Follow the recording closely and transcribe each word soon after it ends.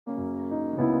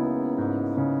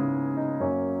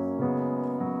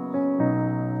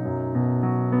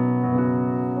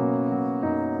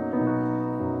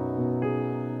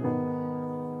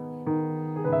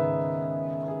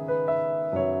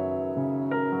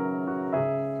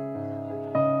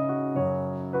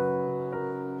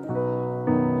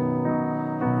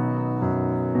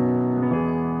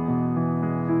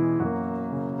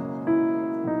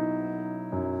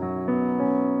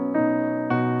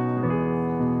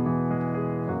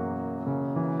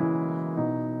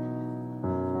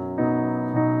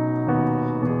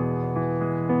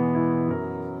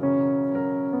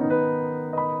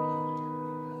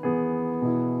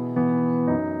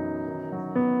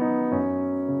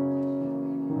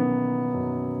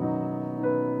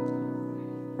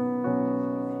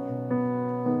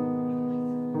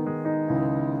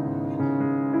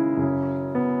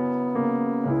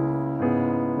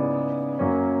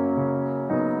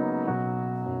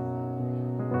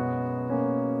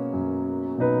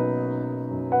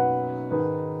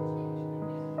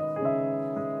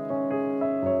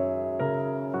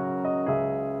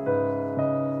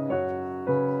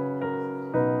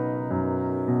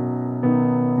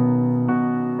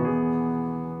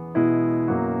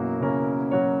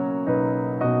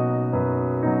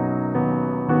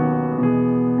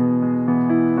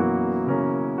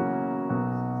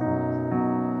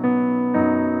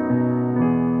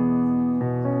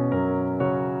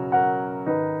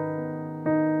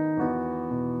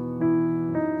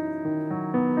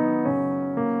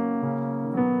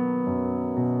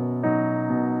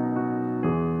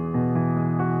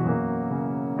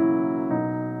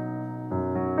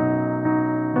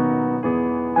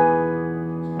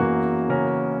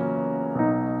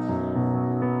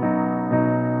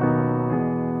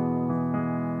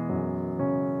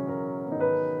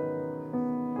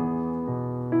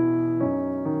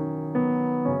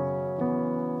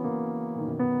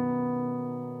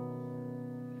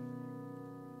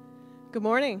Good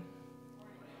morning.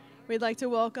 We'd like to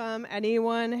welcome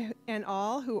anyone and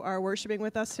all who are worshiping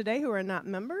with us today who are not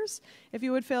members. If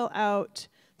you would fill out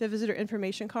the visitor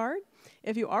information card.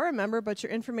 If you are a member but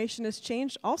your information has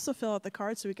changed, also fill out the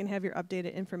card so we can have your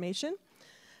updated information.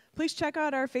 Please check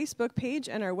out our Facebook page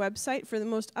and our website for the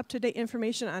most up-to-date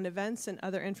information on events and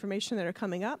other information that are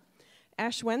coming up.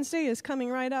 Ash Wednesday is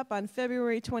coming right up on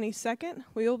February 22nd.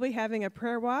 We will be having a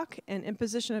prayer walk and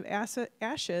imposition of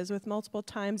ashes with multiple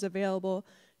times available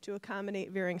to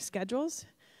accommodate varying schedules.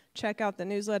 Check out the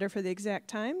newsletter for the exact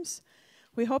times.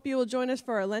 We hope you will join us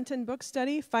for our Lenten book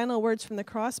study, Final Words from the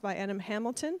Cross by Adam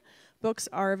Hamilton. Books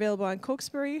are available on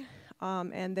Cokesbury,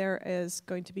 and there is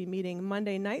going to be meeting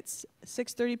Monday nights,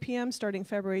 6:30 p.m., starting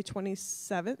February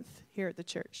 27th here at the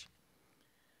church.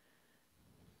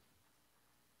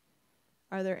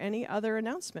 Are there any other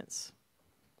announcements?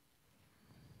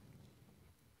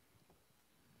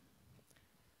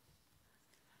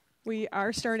 We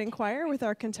are starting choir with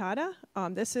our cantata.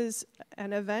 This is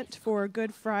an event for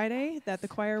Good Friday that the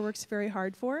choir works very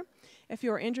hard for. If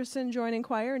you are interested in joining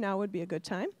choir, now would be a good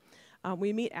time.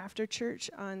 We meet after church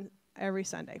on every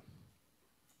Sunday.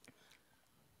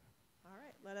 All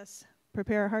right, let us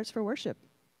prepare our hearts for worship.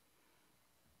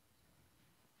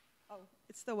 Oh,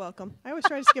 it's the welcome. I always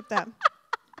try to skip that.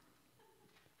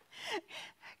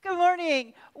 Good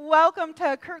morning. Welcome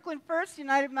to Kirkland First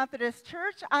United Methodist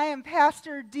Church. I am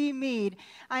Pastor Dee Mead.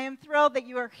 I am thrilled that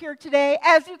you are here today.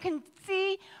 As you can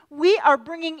see, we are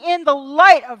bringing in the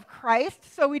light of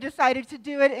Christ, so we decided to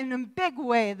do it in a big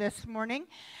way this morning.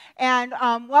 And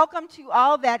welcome to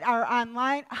all that are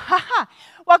online.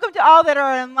 Welcome to all that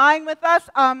are online with us.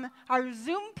 Our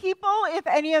Zoom people, if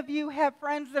any of you have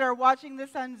friends that are watching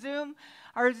this on Zoom,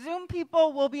 our Zoom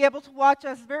people will be able to watch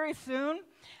us very soon.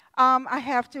 I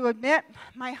have to admit,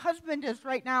 my husband is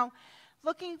right now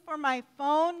looking for my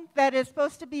phone that is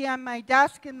supposed to be on my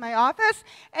desk in my office,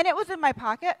 and it was in my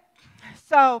pocket.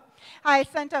 So I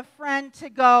sent a friend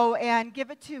to go and give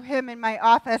it to him in my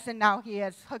office, and now he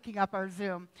is hooking up our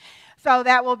Zoom. So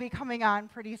that will be coming on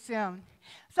pretty soon.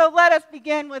 So let us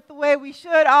begin with the way we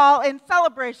should all in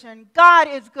celebration. God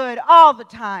is good all the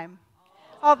time.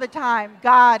 All the time,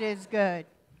 God is good.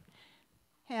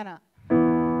 Hannah.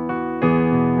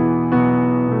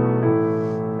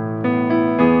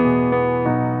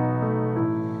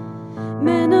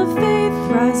 Men of faith,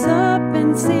 rise up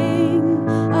and sing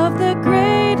of the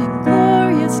great and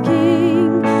glorious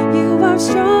King. You are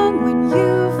strong when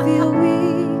you feel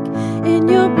weak, in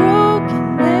your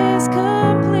brokenness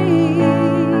complete.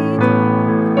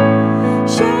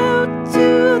 Shout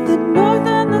to the north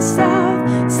and the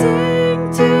south,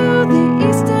 sing to the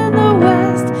east and the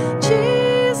west.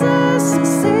 Jesus is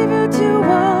Savior to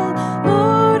all,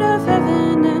 Lord of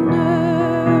heaven and earth.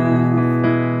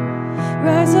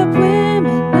 Rise up,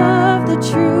 women of the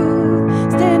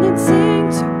truth, stand and sing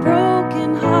to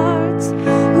broken hearts,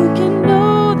 who can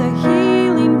know the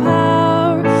healing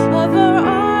power of our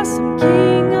awesome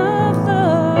King of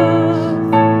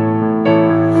love.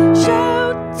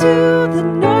 Shout to the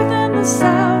north and the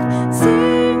south,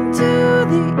 sing to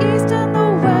the east and the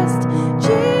west.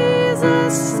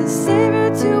 Jesus is Savior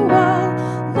to all,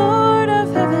 Lord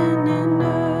of heaven and earth.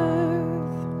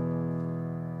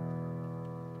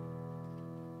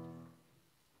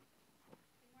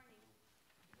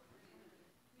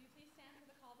 Will you please stand for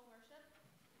the call to worship?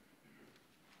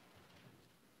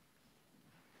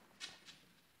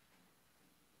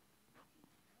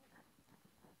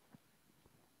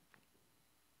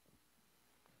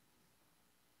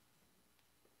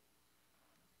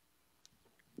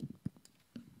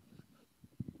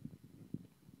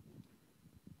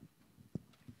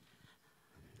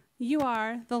 You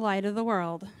are the light of the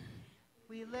world.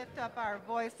 We lift up our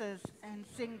voices and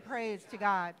sing praise to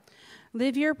God.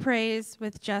 Live your praise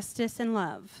with justice and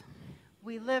love.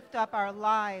 We lift up our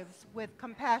lives with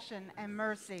compassion and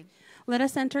mercy. Let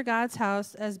us enter God's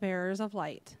house as bearers of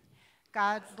light.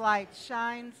 God's light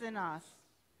shines in us.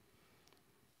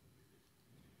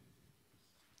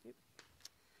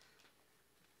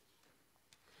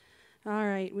 All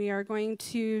right, we are going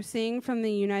to sing from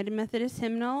the United Methodist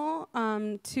Hymnal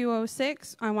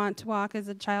 206, I Want to Walk as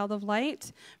a Child of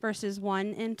Light, verses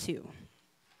 1 and 2.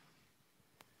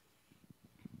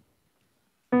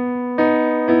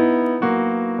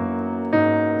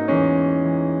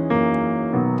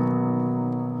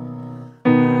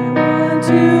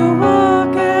 To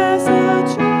walk as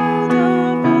a child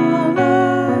of the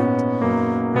light,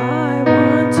 I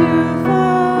want to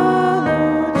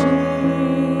follow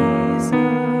Jesus.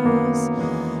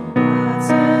 God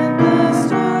sent the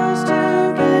stars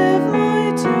to give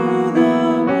light to the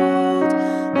world.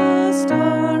 The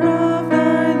star of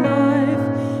thy light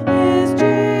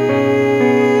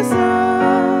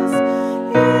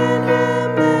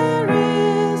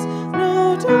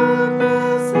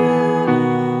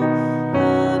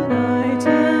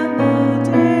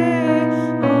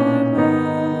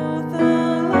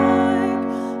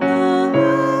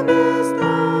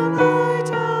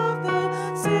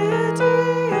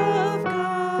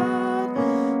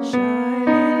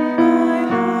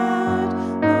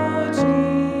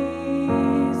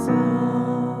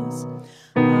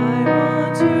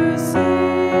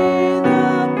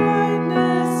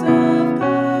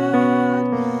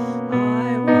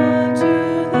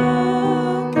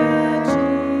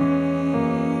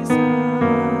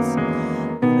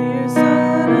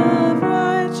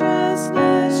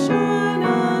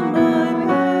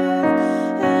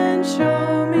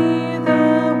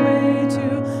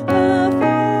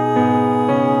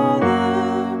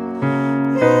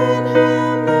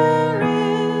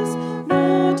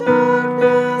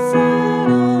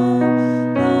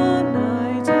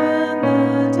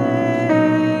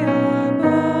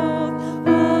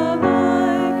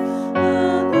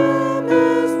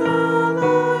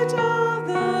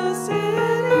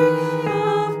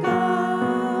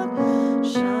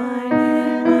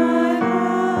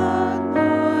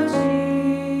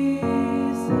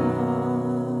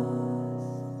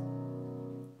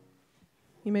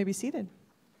You may be seated.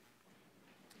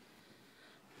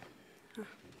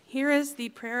 Here is the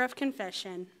prayer of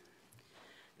confession.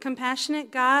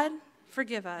 Compassionate God,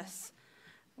 forgive us.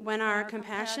 When our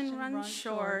compassion runs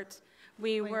short,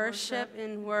 we worship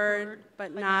in word,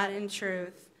 but not in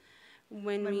truth.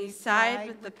 When we side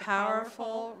with the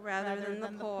powerful rather than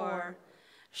the poor,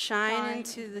 shine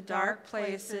into the dark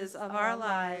places of our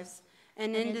lives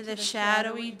and into the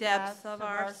shadowy depths of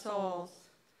our souls.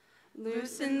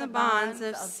 Loosen the bonds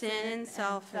of sin and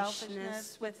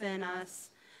selfishness within us,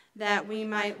 that we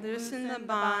might loosen the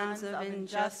bonds of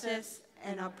injustice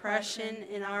and oppression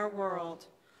in our world.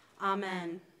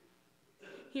 Amen.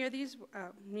 Hear these,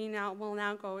 we will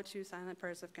now go to silent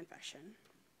prayers of confession.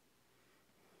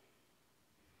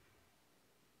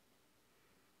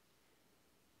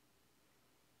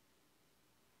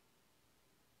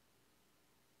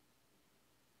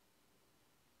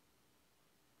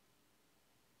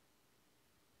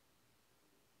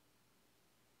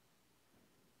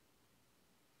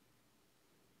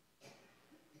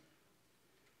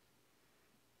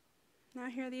 Now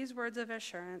hear these words of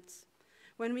assurance.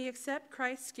 When we accept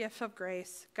Christ's gift of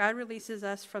grace, God releases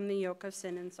us from the yoke of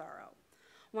sin and sorrow.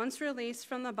 Once released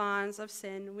from the bonds of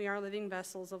sin, we are living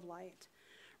vessels of light.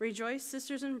 Rejoice,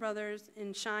 sisters and brothers,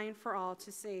 and shine for all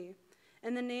to see.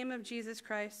 In the name of Jesus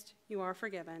Christ, you are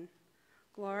forgiven.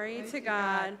 Glory to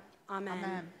God. Amen.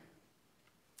 Amen.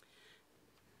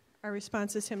 Our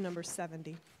response is hymn number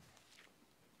 70.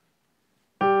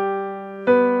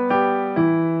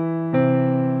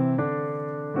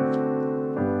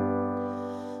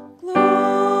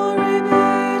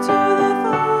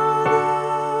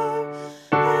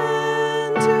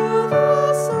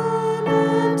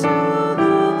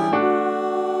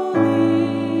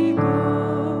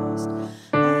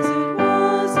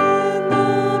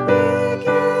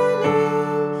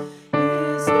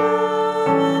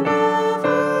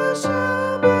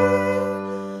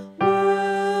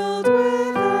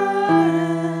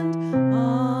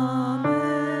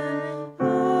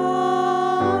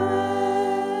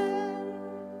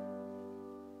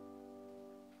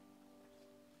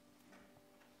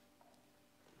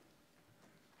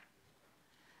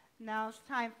 Now it's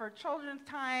time for children's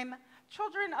time.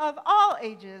 Children of all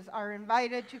ages are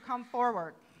invited to come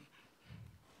forward.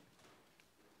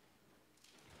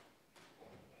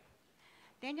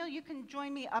 Daniel, you can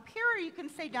join me up here or you can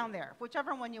stay down there,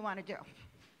 whichever one you want to do.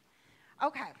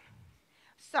 Okay,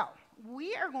 so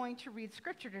we are going to read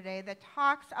scripture today that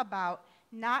talks about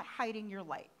not hiding your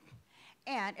light.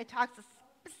 And it talks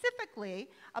specifically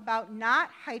about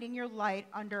not hiding your light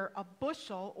under a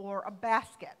bushel or a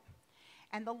basket.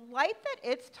 And the light that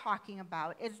it's talking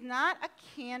about is not a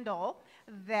candle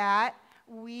that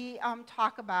we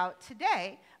talk about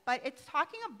today, but it's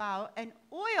talking about an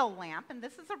oil lamp, and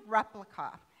this is a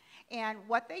replica. And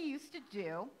what they used to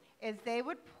do is they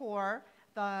would pour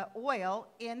the oil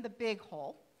in the big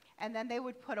hole, and then they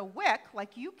would put a wick,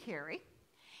 like you carry,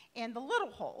 in the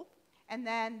little hole, and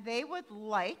then they would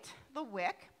light the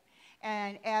wick,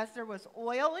 and as there was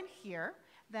oil in here,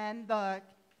 then the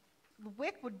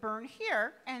wick would burn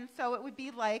here, and so it would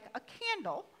be like a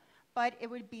candle, but it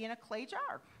would be in a clay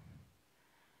jar.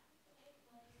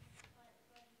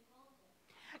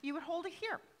 You would hold it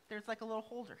here. There's like a little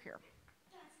holder here.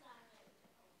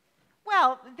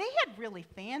 Well, they had really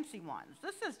fancy ones.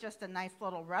 This is just a nice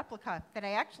little replica that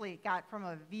I actually got from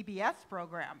a VBS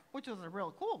program, which was a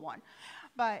real cool one.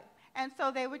 And so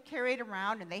they would carry it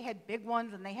around, and they had big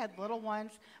ones and they had little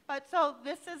ones. But so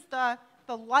this is the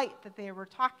light that they were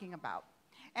talking about.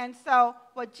 And so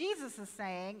what Jesus is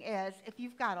saying is, if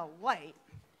you've got a light,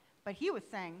 but he was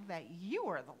saying that you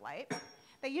are the light,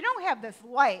 that you don't have this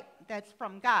light that's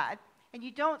from God, and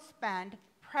you don't spend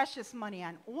precious money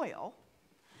on oil,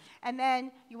 and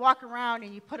then you walk around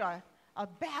and you put a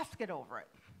basket over it.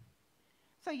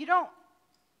 So you don't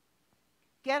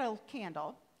get a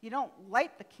candle, you don't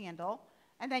light the candle,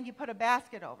 and then you put a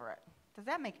basket over it. Does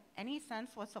that make any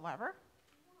sense whatsoever?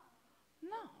 No.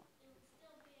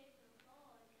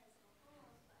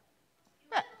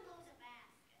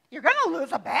 You're going to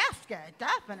lose a basket,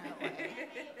 definitely.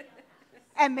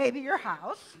 And maybe your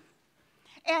house.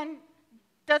 And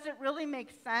does it really make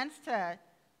sense to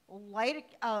light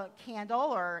a candle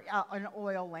or an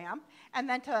oil lamp and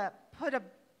then to put a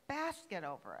basket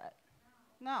over it?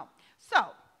 No. So,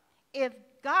 if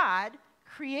God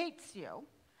creates you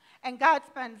and God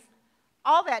spends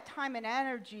all that time and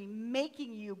energy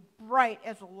making you bright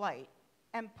as a light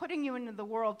and putting you into the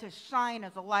world to shine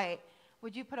as a light,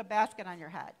 would you put a basket on your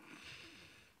head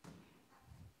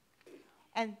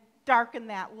and darken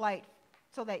that light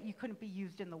so that you couldn't be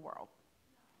used in the world?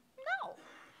 No.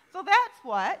 So that's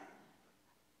what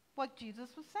what Jesus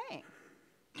was saying.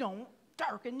 Don't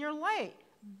darken your light.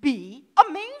 Be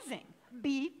amazing.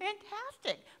 Be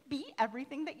fantastic. Be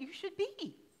everything that you should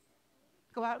be.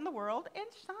 Go out in the world and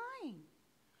shine.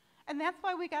 And that's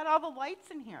why we got all the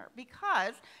lights in here,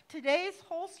 because today's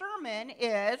whole sermon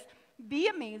is be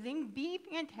amazing, be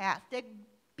fantastic,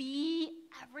 be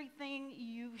everything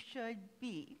you should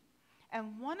be.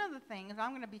 And one of the things I'm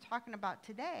going to be talking about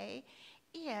today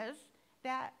is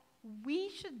that we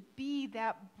should be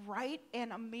that bright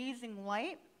and amazing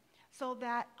light so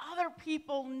that other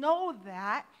people know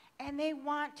that and they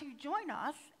want to join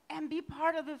us and be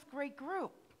part of this great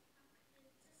group.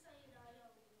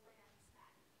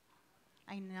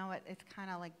 I know it's kind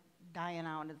of like dying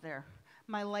out is there.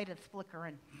 My light is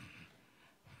flickering.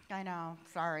 I know,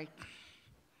 sorry.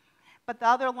 But the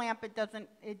other lamp, it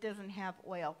doesn't have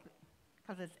oil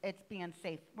because it's being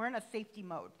safe. We're in a safety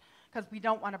mode because we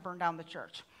don't want to burn down the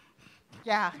church.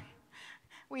 Yeah,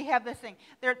 we have this thing.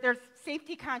 There's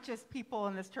safety conscious people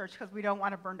in this church because we don't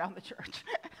want to burn down the church.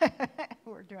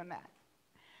 We're doing that.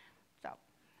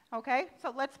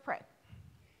 So let's pray.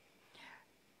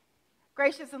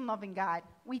 Gracious and loving God,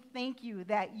 we thank you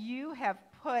that you have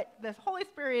put this Holy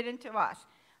Spirit into us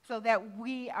so that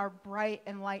we are bright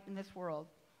and light in this world.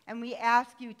 And we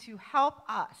ask you to help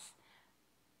us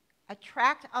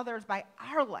attract others by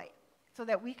our light so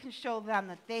that we can show them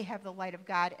that they have the light of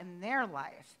God in their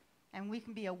lives. And we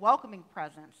can be a welcoming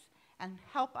presence and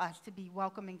help us to be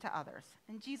welcoming to others.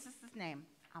 In Jesus' name,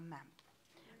 amen.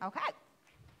 Okay.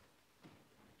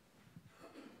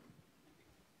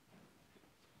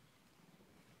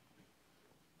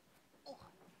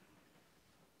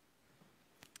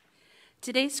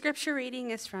 Today's scripture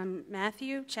reading is from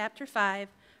Matthew chapter 5,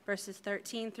 verses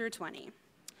 13 through 20.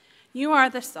 You are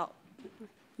the salt.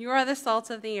 You are the salt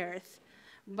of the earth.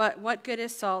 But what good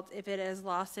is salt if it has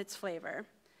lost its flavor?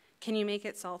 Can you make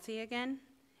it salty again?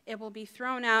 It will be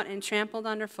thrown out and trampled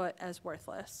underfoot as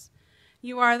worthless.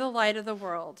 You are the light of the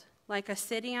world, like a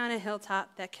city on a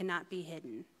hilltop that cannot be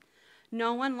hidden.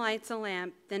 No one lights a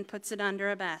lamp, then puts it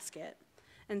under a basket.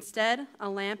 Instead, a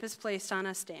lamp is placed on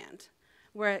a stand,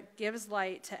 where it gives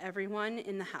light to everyone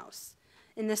in the house.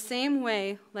 In the same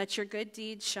way, let your good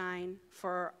deeds shine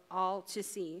for all to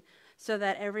see, so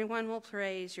that everyone will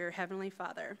praise your heavenly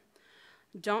Father.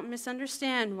 Don't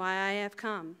misunderstand why I have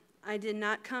come. I did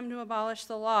not come to abolish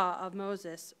the law of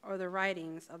Moses or the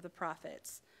writings of the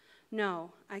prophets.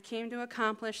 No, I came to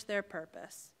accomplish their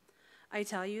purpose. I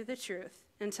tell you the truth,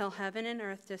 until heaven and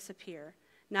earth disappear,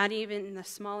 not even the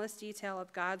smallest detail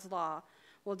of God's law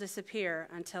will disappear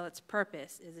until its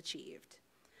purpose is achieved.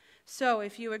 So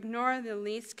if you ignore the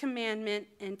least commandment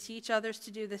and teach others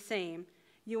to do the same,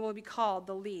 you will be called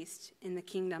the least in the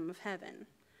kingdom of heaven.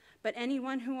 But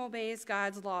anyone who obeys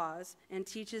God's laws and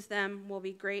teaches them will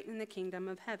be great in the kingdom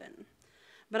of heaven.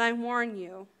 But I warn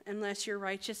you, unless your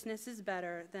righteousness is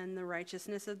better than the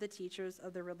righteousness of the teachers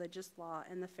of the religious law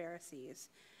and the Pharisees,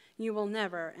 you will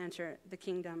never enter the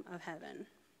kingdom of heaven.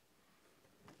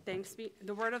 Thanks be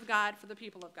the word of God for the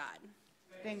people of God.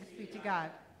 Thanks be to God.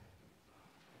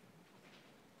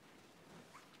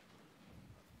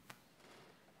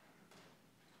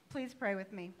 Please pray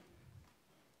with me.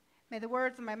 May the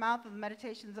words of my mouth and the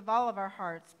meditations of all of our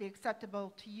hearts be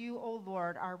acceptable to you, O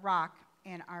Lord, our rock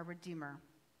and our Redeemer.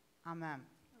 Amen.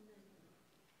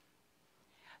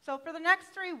 So for the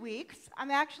next 3 weeks, I'm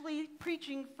actually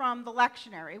preaching from the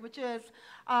lectionary, which is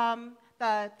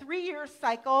the 3-year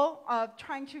cycle of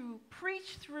trying to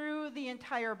preach through the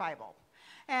entire Bible.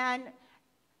 And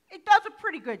it does a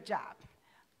pretty good job.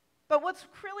 But what's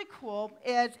really cool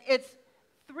is it's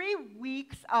 3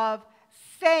 weeks of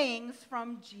sayings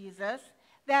from Jesus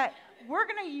that we're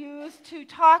going to use to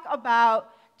talk about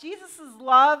Jesus'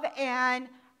 love and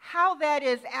how that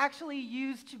is actually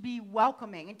used to be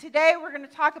welcoming. And today we're going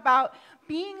to talk about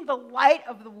being the light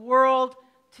of the world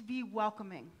to be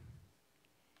welcoming.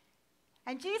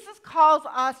 And Jesus calls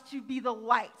us to be the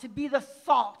light, to be the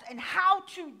salt, and how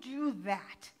to do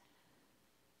that.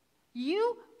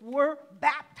 You were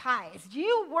baptized.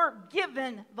 You were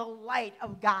given the light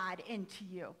of God into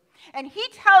you. And he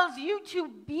tells you to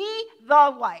be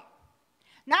the light,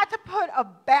 not to put a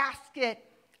basket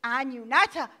on you,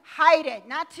 not to hide it,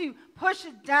 not to push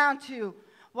it down to,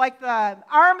 like the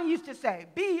army used to say,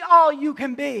 be all you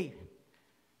can be.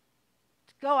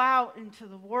 To go out into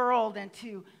the world and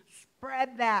to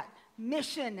spread that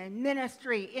mission and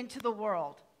ministry into the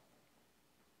world.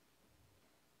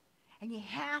 And you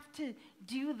have to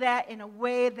do that in a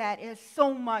way that is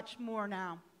so much more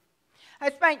now. I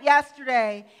spent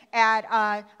yesterday at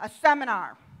a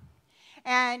seminar,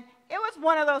 and it was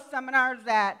one of those seminars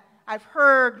that I've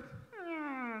heard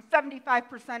 75%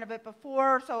 75% of it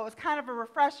before, so it was kind of a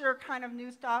refresher, kind of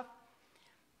new stuff.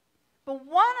 But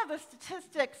one of the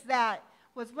statistics that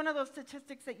was one of those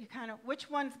statistics that you kind of, which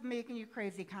one's making you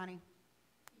crazy, Connie?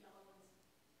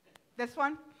 This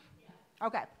one? Yeah.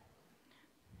 Okay.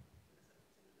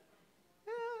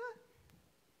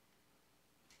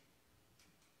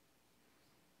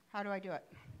 How do I do it?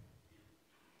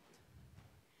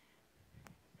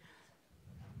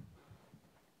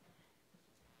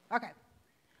 Okay.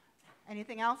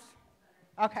 Anything else?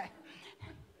 Okay.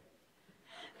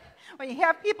 When you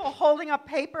have people holding up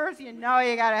papers, you know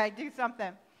you got to do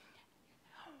something.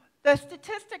 The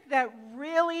statistic that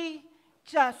really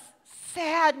just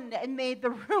saddened and made the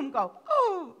room go,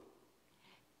 ooh,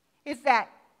 is that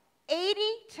 80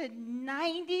 to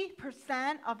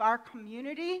 90% of our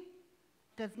community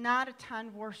does not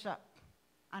attend worship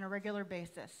on a regular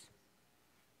basis.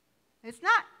 It's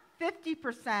not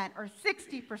 50% or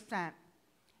 60%.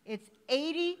 It's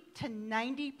 80 to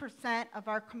 90% of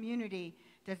our community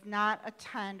does not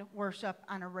attend worship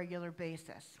on a regular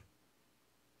basis.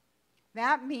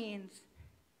 That means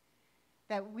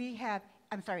that we have,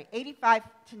 85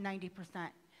 to 90%.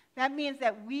 That means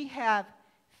that we have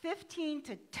 15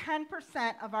 to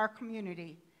 10% of our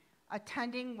community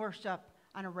attending worship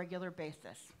on a regular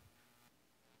basis.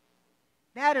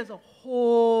 That is a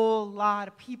whole lot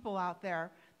of people out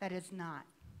there that is not.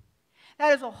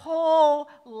 That is a whole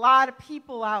lot of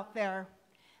people out there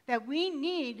that we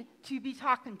need to be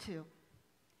talking to.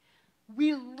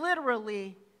 We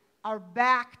literally are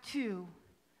back to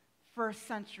first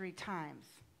century times.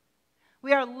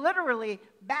 We are literally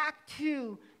back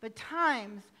to the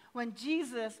times when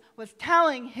Jesus was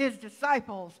telling his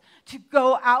disciples to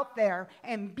go out there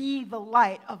and be the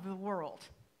light of the world.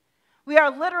 We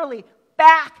are literally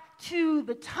back to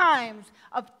the times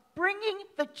of bringing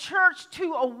the church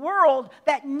to a world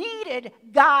that needed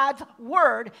God's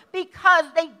word because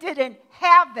they didn't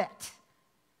have it.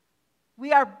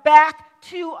 We are back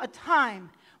to a time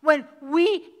when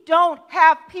we don't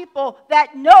have people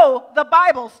that know the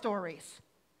Bible stories.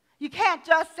 You can't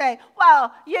just say,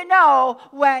 well, you know,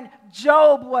 when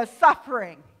Job was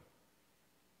suffering,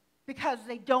 because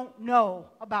they don't know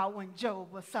about when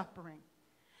Job was suffering.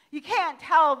 You can't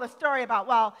tell the story about,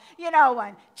 well, you know,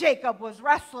 when Jacob was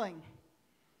wrestling,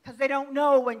 because they don't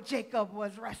know when Jacob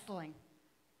was wrestling.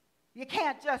 You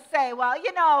can't just say, well,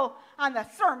 you know, on the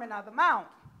Sermon on the Mount,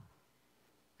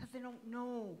 because they don't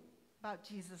know about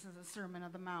Jesus as a Sermon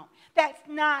on the Mount. That's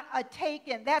not a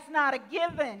taken, that's not a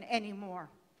given anymore.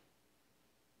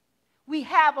 We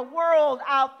have a world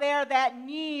out there that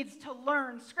needs to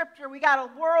learn Scripture. We got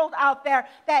a world out there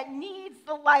that needs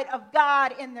the light of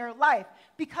God in their life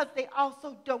because they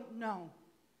also don't know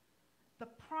the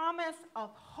promise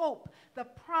of hope, the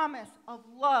promise of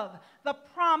love, the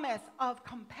promise of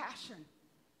compassion.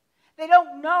 They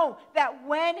don't know that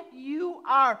when you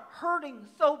are hurting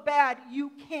so bad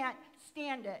you can't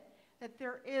stand it, that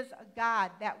there is a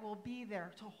God that will be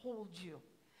there to hold you.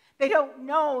 They don't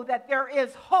know that there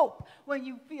is hope when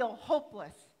you feel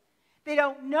hopeless. They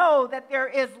don't know that there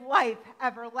is life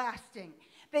everlasting.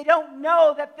 They don't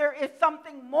know that there is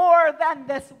something more than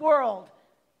this world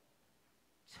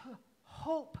to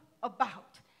hope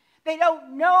about. They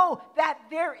don't know that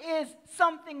there is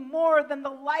something more than the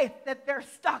life that they're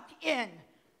stuck in.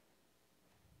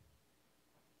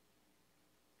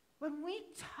 When we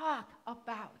talk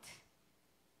about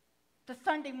the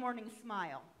Sunday morning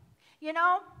smile, you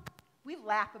know, we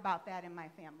laugh about that in my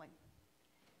family.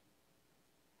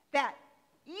 That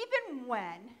even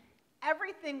when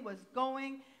everything was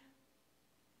going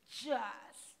just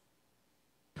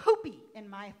poopy in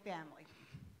my family,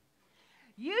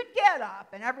 you'd get up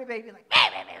and everybody would be like, bah,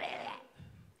 bah, bah, bah, bah.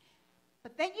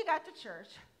 But then you got to church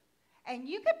and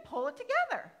you could pull it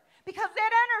together because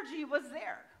that energy was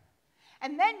there.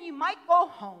 And then you might go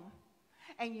home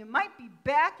and you might be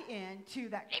back into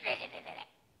that.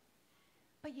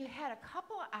 But you had a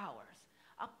couple of hours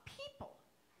of people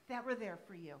that were there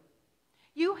for you.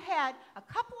 You had a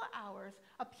couple of hours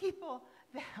of people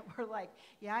that were like,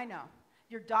 yeah, I know.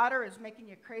 Your daughter is making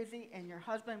you crazy, and your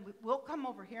husband, we'll come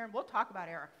over here and we'll talk about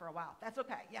Eric for a while. That's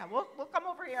okay. Yeah, we'll come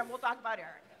over here and we'll talk about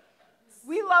Eric.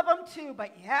 We love him too,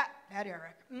 but yeah, that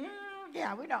Eric.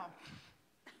 Yeah, we know.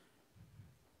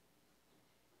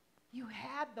 You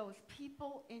had those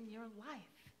people in your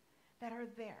life that are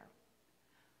there.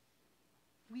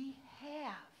 We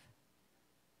have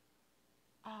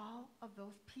all of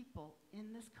those people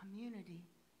in this community.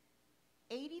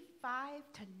 85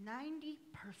 to 90%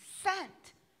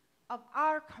 of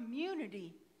our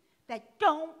community that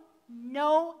don't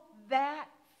know that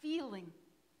feeling.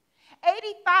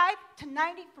 85 to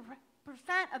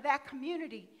of that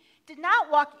community did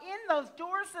not walk in those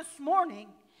doors this morning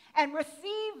and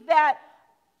receive that,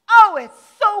 oh, it's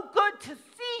so good to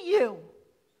see you.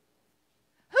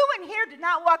 Who in here did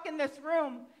not walk in this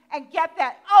room and get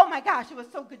that, oh my gosh, it was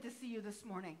so good to see you this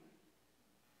morning?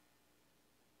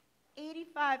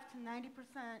 85 to 90%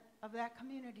 of that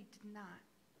community did not.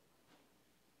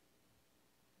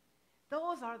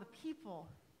 Those are the people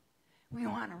we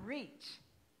want to reach.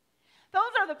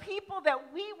 Those are the people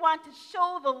that we want to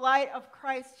show the light of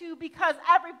Christ to, because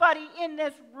everybody in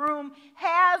this room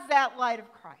has that light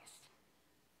of Christ.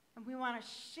 And we want to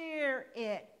share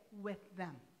it with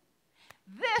them.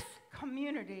 This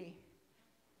community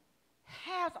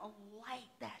has a light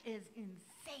that is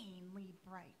insanely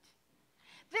bright.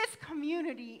 This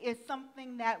community is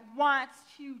something that wants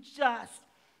to just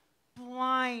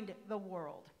blind the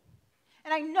world.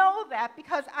 And I know that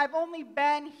because I've only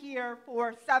been here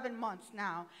for 7 months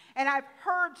now, and I've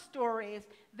heard stories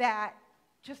that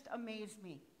just amaze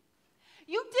me.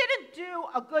 You didn't do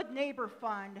a Good Neighbor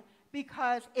Fund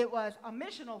because it was a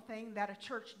missional thing that a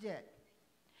church did.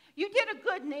 You did a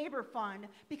Good Neighbor Fund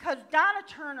because Donna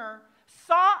Turner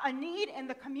saw a need in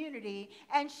the community,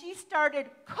 and she started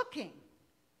cooking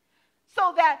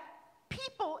so that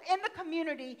people in the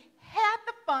community had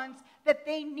the funds that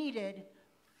they needed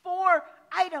for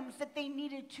items that they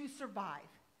needed to survive.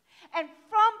 And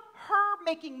from her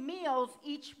making meals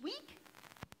each week,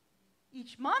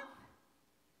 each month,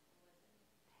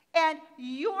 and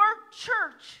your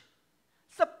church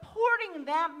supporting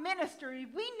that ministry,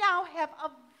 we now have a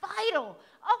vital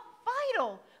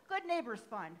Good Neighbors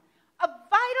Fund. A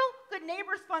vital Good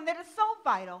Neighbors Fund that is so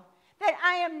vital that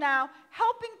I am now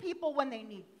helping people when they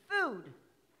need food,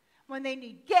 when they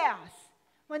need gas,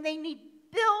 when they need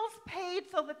bills paid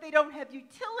so that they don't have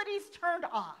utilities turned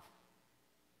off,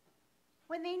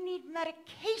 when they need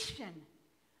medication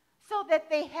so that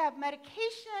they have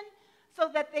medication so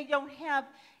that they don't have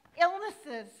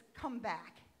illnesses come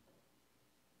back.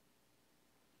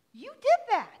 You did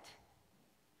that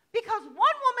because one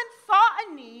woman saw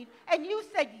a need and you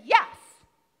said, yes,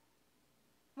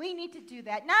 we need to do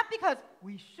that. Not because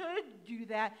we should do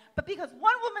that, but because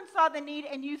one woman saw the need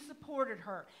and you supported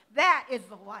her. That is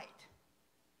the light.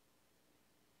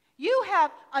 You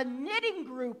have a knitting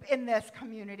group in this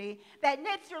community that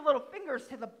knits your little fingers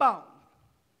to the bone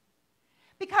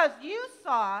because you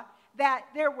saw that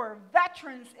there were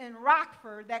veterans in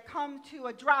Rockford that come to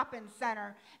a drop-in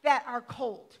center that are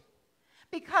cold.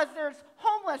 Because there's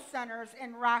homeless centers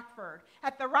in Rockford,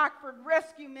 at the Rockford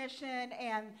Rescue Mission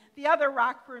and the other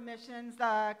Rockford missions,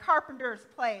 Carpenter's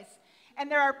Place. And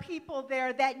there are people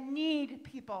there that need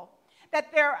people.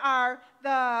 That there are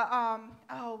the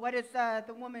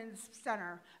women's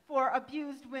center for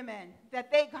abused women,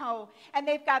 that they go, and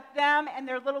they've got them and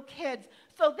their little kids.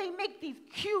 So they make these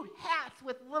cute hats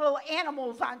with little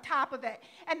animals on top of it,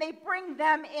 and they bring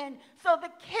them in. So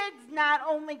the kids not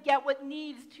only get what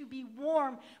needs to be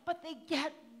warm, but they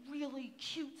get really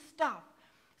cute stuff.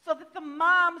 So that the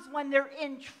moms, when they're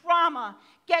in trauma,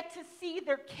 get to see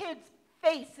their kids'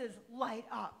 faces light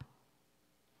up.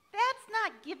 That's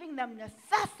not giving them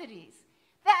necessities.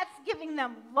 That's giving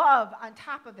them love on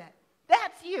top of it.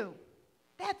 That's you.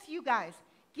 That's you guys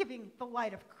giving the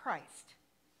light of Christ.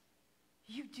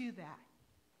 You do that.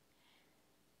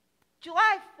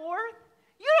 July 4th,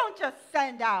 you don't just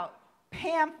send out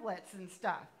pamphlets and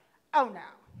stuff. Oh, no.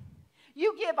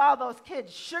 You give all those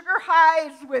kids sugar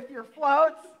highs with your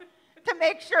floats to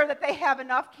make sure that they have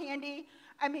enough candy.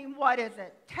 I mean, what is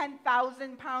it?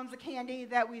 10,000 pounds of candy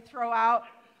that we throw out.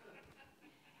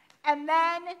 And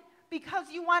then,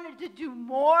 because you wanted to do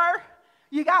more,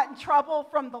 you got in trouble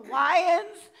from the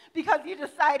Lions because you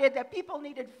decided that people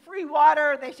needed free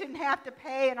water. They shouldn't have to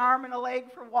pay an arm and a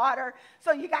leg for water.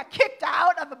 So you got kicked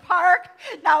out of the park.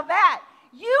 Now that,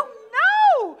 you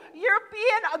know you're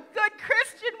being a good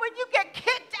Christian when you get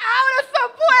kicked out of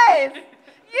someplace.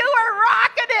 You are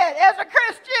rocking it as a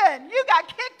Christian. You got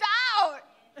kicked out.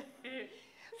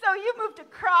 So you moved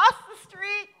across the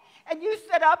street. And you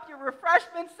set up your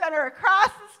refreshment center across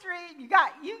the street.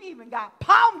 You even got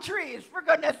palm trees, for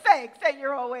goodness sakes, at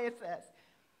your oasis.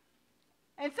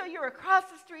 And so you're across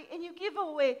the street, and you give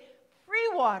away free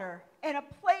water and a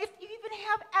place. You even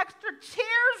have extra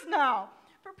chairs now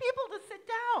for people to sit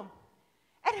down.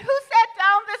 And who sat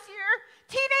down this year?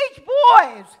 Teenage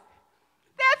boys.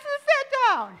 That's who sat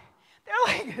down. They're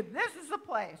like, this is the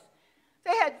place.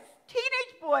 They had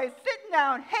teenage boys sitting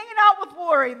down, hanging out with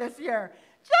Lori this year.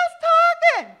 Just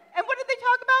talking. And what did they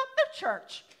talk about? Their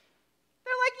church.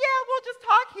 They're like, yeah, we'll just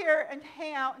talk here and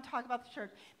hang out and talk about the church.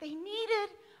 They needed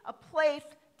a place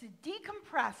to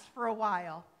decompress for a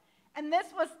while And this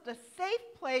was the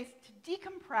safe place to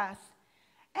decompress,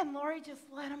 and Lori just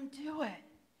let them do it.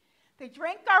 They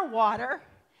drank our water,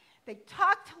 they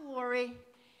talked to Lori,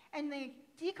 and they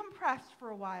decompressed for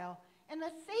a while in the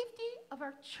safety of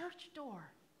our church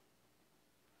door.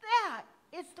 That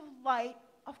is the light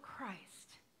of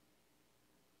Christ.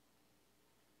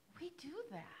 We do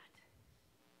that.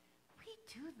 We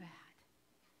do that.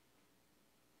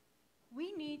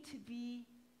 We need to be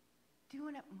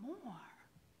doing it more.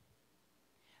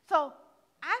 So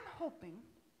I'm hoping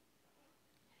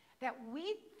that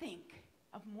we think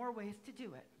of more ways to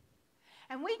do it.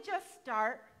 And we just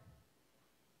start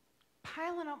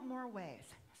piling up more ways.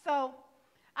 So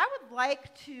I would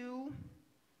like to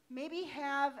maybe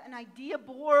have an idea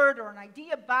board or an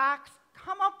idea box.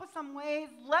 Come up with some ways.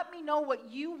 Let me know what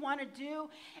you want to do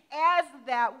as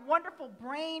that wonderful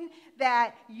brain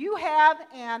that you have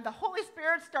and the Holy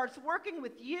Spirit starts working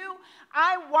with you.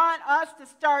 I want us to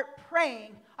start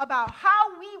praying about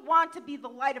how we want to be the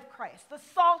light of Christ, the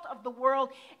salt of the world,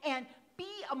 and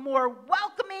be a more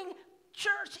welcoming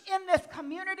church in this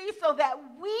community so that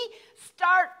we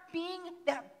start being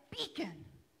that beacon.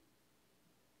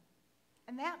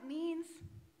 And that means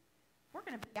we're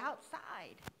going to be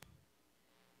outside.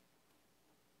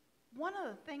 One of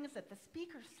the things that the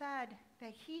speaker said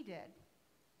that he did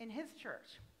in his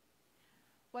church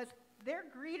was their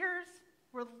greeters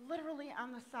were literally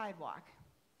on the sidewalk.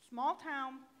 Small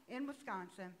town in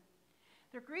Wisconsin.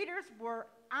 Their greeters were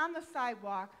on the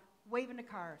sidewalk waving to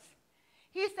cars.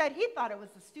 He said he thought it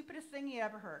was the stupidest thing he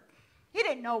ever heard. He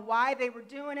didn't know why they were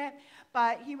doing it,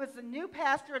 but he was the new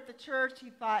pastor at the church. He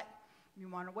thought, you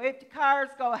want to wave to cars?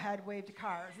 Go ahead, wave to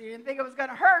cars. He didn't think it was going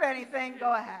to hurt anything.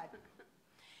 Go ahead.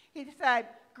 He said,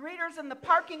 greeters in the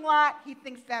parking lot, he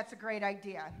thinks that's a great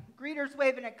idea. Greeters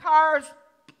waving at cars.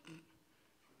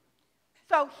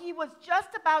 So he was just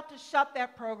about to shut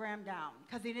that program down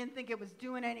because he didn't think it was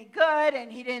doing any good and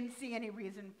he didn't see any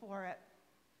reason for it.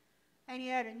 And he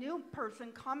had a new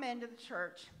person come into the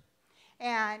church.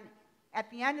 And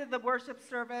at the end of the worship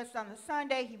service on the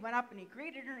Sunday, he went up and he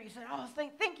greeted her and he said, oh,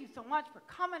 thank you so much for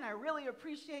coming. I really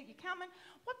appreciate you coming.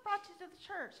 What brought you to the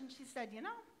church? And she said, you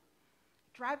know,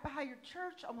 drive by your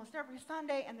church almost every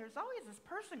Sunday, and there's always this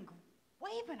person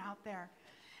waving out there.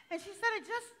 And she said, I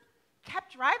just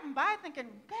kept driving by thinking,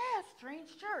 yeah, strange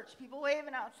church, people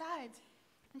waving outside.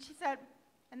 And she said,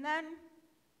 and then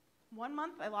 1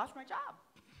 month I lost my job.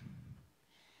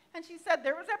 And she said,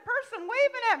 there was that person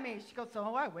waving at me. She goes,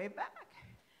 so I waved back.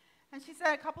 And she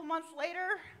said, a couple months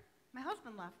later, my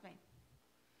husband left me.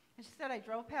 And she said, I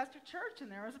drove past her church,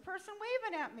 and there was a person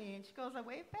waving at me. And she goes, I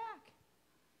waved back.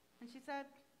 And she said,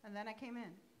 and then I came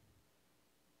in.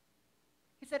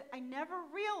 He said, I never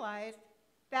realized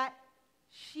that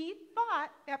she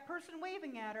thought that person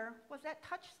waving at her was that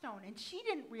touchstone. And she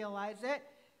didn't realize it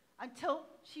until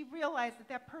she realized that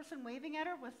that person waving at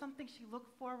her was something she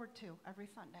looked forward to every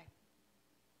Sunday.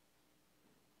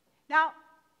 Now,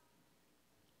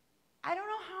 I don't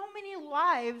know how many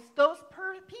lives those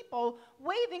people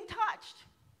waving touched.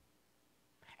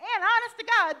 And honest to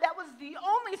God, that was the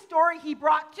only story he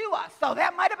brought to us. So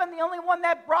that might have been the only one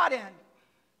that brought in.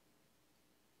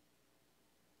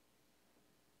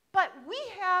 But we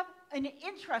have an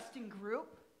interesting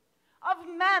group of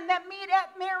men that meet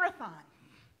at Marathon.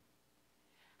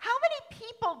 How many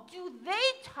people do they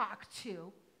talk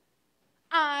to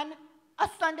on a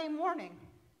Sunday morning?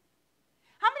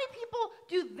 How many people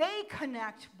do they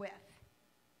connect with?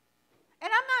 And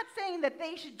I'm not saying that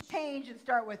they should change and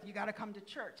start with, you got to come to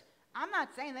church. I'm not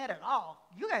saying that at all.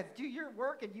 You guys do your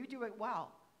work and you do it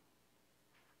well.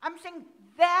 I'm saying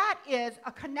that is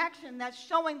a connection that's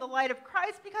showing the light of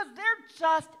Christ because they're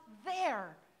just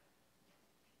there.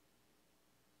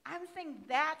 I'm saying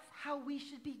that's how we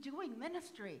should be doing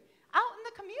ministry out in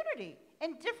the community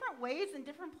in different ways in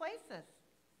different places.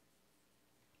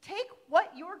 Take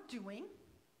what you're doing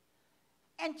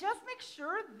and just make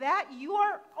sure that you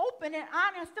are open and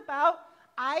honest about,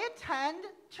 I attend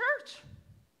church.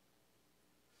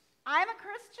 I'm a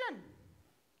Christian.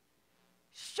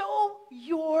 Show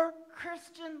your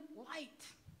Christian light.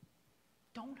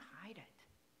 Don't hide it.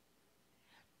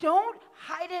 Don't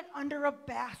hide it under a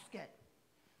basket.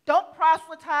 Don't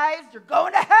proselytize. You're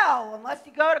going to hell unless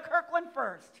you go to Kirkland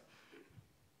First.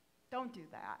 Don't do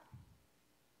that.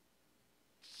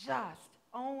 Just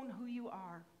own who you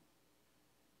are.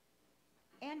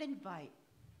 And invite.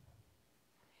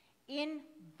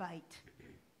 Invite.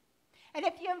 And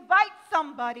if you invite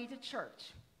somebody to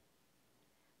church,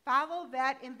 follow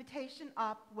that invitation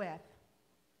up with,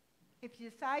 if you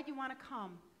decide you want to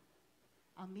come,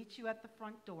 I'll meet you at the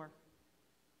front door.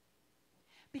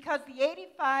 Because the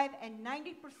 85 and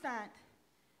 90%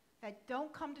 that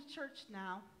don't come to church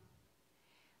now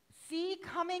see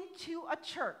coming to a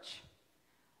church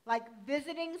like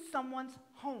visiting someone's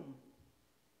home.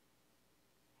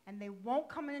 And they won't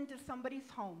come into somebody's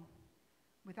home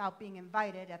without being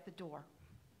invited at the door.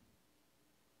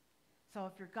 So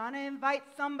if you're going to invite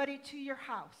somebody to your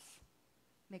house,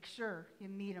 make sure you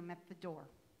meet them at the door.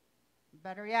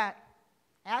 Better yet,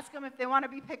 ask them if they want to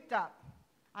be picked up.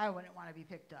 I wouldn't want to be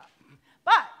picked up,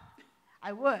 but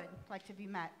I would like to be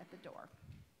met at the door.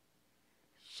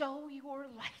 Show your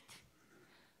light.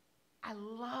 I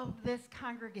love this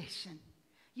congregation.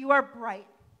 You are bright.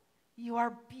 You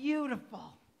are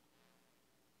beautiful.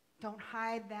 Don't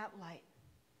hide that light.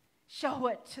 Show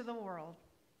it to the world.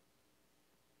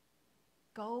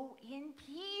 Go in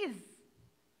peace.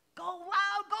 Go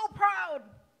loud, go proud.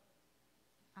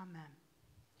 Amen.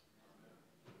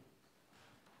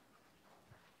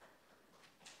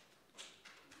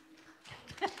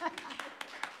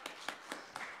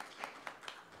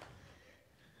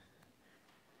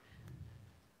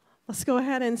 Let's go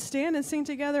ahead and stand and sing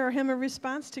together our hymn of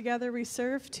response. Together we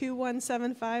serve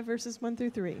 2175 verses 1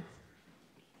 through 3.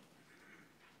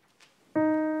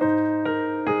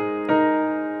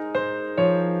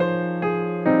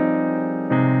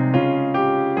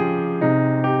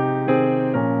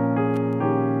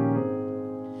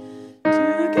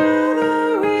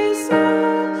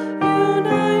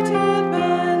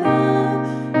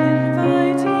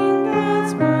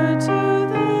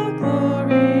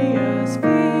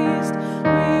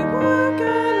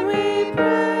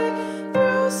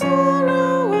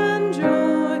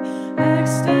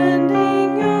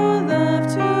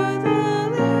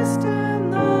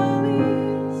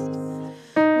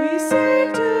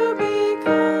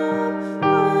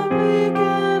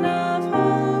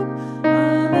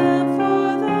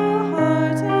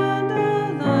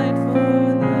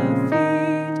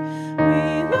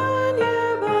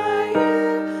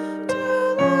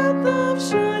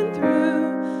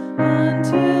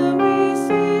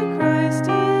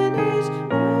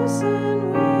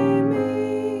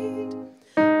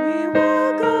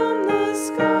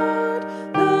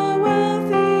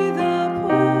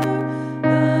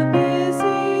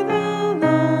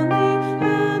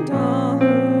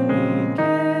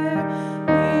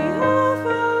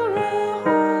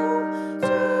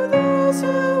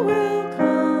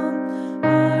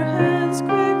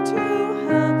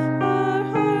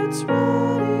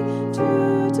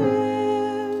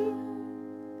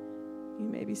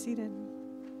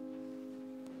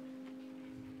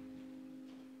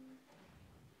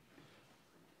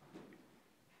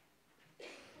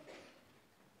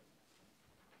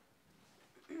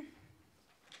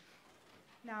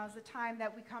 Now is the time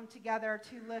that we come together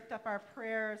to lift up our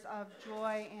prayers of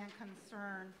joy and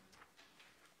concern.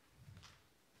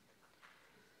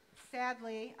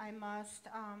 Sadly, I must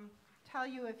tell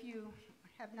you, if you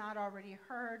have not already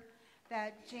heard,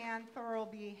 that Jan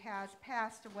Thurlby has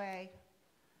passed away.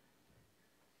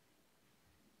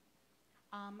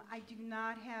 I do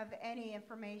not have any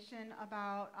information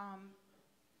about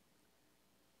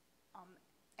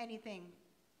anything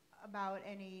about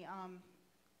any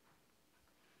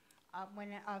when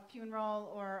a funeral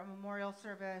or a memorial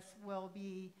service will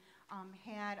be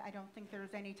had. I don't think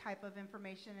there's any type of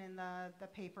information in the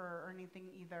paper or anything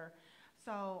either.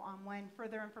 So when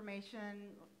further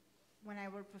information, when I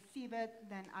would receive it,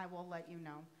 then I will let you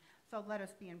know. So let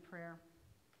us be in prayer.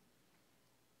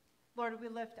 Lord, we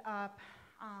lift up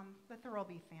the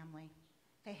Thurlby family.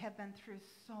 They have been through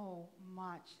so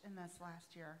much in this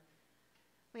last year.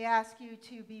 We ask you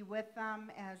to be with them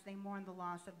as they mourn the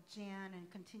loss of Jan and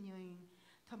continuing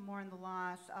to mourn the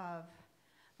loss of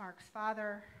Mark's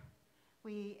father.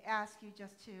 We ask you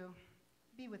just to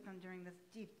be with them during this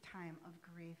deep time of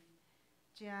grief.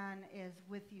 Jan is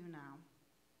with you now,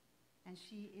 and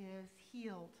she is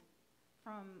healed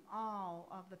from all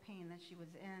of the pain that she was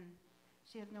in.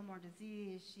 She has no more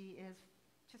disease. She is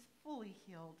just fully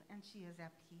healed, and she is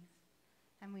at peace,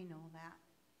 and we know that.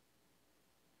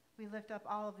 We lift up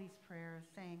all of these prayers,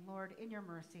 saying, Lord, in your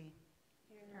mercy,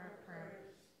 hear our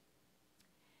prayers.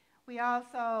 We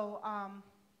also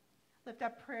lift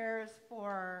up prayers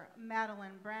for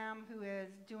Madeline Bram, who is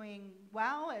doing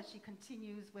well as she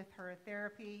continues with her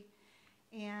therapy.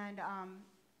 And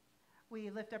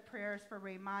we lift up prayers for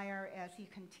Ray Meyer as he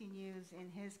continues in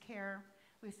his care.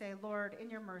 We say, Lord, in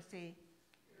your mercy,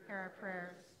 hear our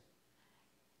prayers.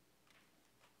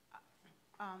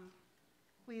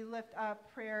 We lift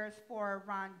up prayers for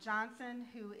Ron Johnson,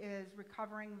 who is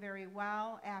recovering very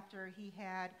well after he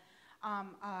had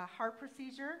a heart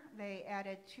procedure. They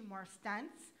added 2 more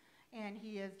stents, and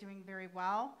he is doing very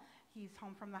well. He's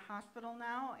home from the hospital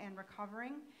now and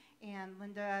recovering, and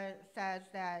Linda says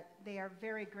that they are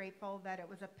very grateful that it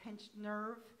was a pinched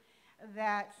nerve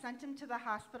that sent him to the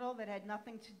hospital that had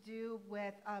nothing to do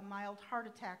with a mild heart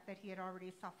attack that he had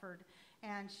already suffered.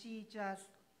 And she just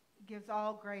gives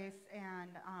all grace and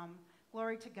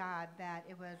glory to God that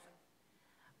it was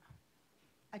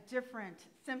a different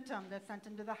symptom that sent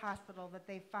him to the hospital, that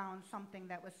they found something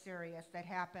that was serious that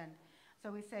happened. So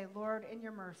we say, Lord, in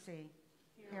your mercy,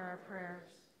 hear our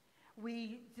prayers.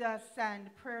 We just send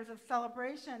prayers of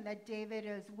celebration that David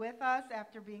is with us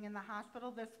after being in the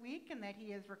hospital this week and that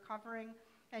he is recovering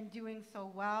and doing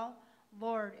so well.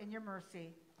 Lord, in your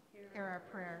mercy, hear our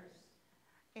prayers.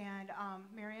 And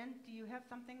Marion, do you have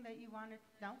something that you wanted?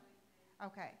 No?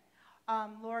 Okay.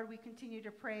 Lord, we continue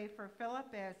to pray for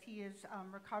Philip as he is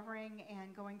recovering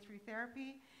and going through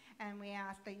therapy, and we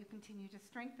ask that you continue to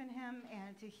strengthen him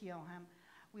and to heal him.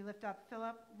 We lift up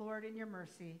Philip. Lord, in your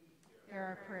mercy, hear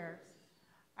our prayers.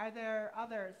 Are there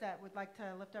others that would like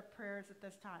to lift up prayers at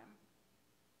this time?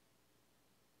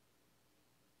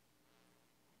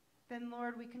 Then,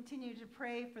 Lord, we continue to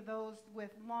pray for those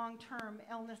with long-term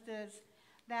illnesses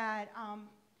that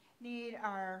need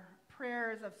our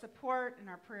prayers of support and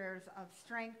our prayers of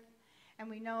strength. And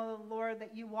we know, Lord,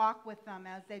 that you walk with them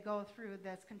as they go through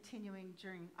this continuing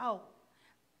journey. Oh,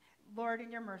 Lord,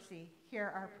 in your mercy,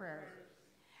 hear our prayers.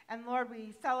 And Lord,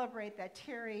 we celebrate that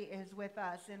Terry is with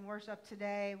us in worship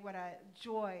today. What a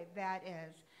joy that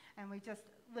is. And we just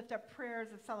lift up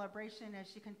prayers of celebration as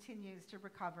she continues to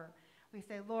recover. We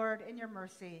say, Lord, in your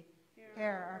mercy,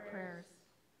 hear our prayers.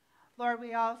 Lord,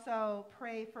 we also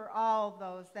pray for all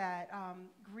those that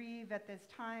grieve at this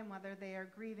time, whether they are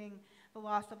grieving the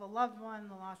loss of a loved one,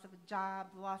 the loss of a job,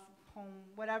 the loss of home,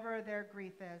 whatever their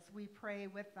grief is, we pray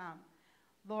with them.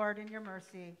 Lord, in your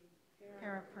mercy, hear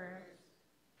our prayers.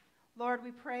 Lord,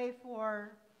 we pray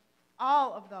for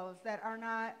all of those that are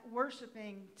not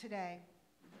worshiping today.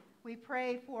 We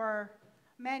pray for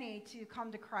many to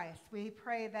come to Christ. We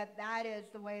pray that that is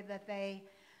the way that they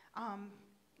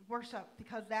worship,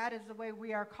 because that is the way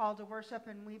we are called to worship,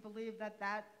 and we believe that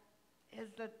that is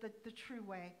the true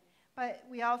way. But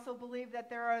we also believe that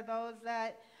there are those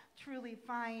that truly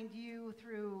find you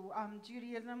through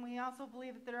Judaism. We also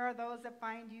believe that there are those that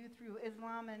find you through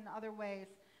Islam and other ways.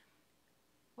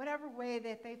 Whatever way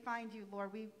that they find you,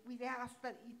 Lord, we ask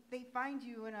that they find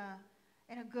you in a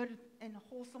good and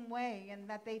wholesome way, and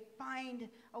that they find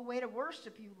a way to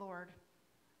worship you, Lord.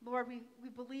 Lord, we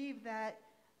believe that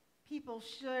people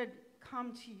should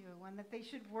come to you and that they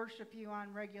should worship you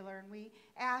on regular, and we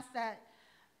ask that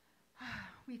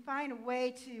we find a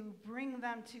way to bring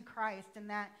them to Christ, and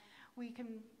that we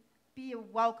can be a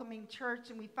welcoming church,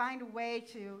 and we find a way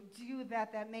to do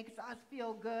that makes us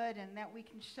feel good, and that we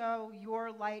can show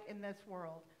your light in this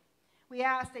world. We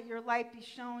ask that your light be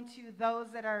shown to those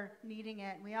that are needing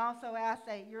it. We also ask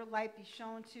that your light be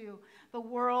shown to the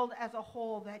world as a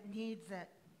whole that needs it.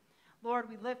 Lord,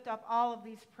 we lift up all of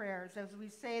these prayers as we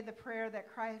say the prayer that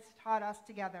Christ taught us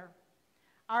together.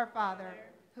 Our Father,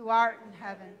 who art in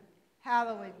heaven,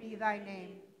 hallowed be thy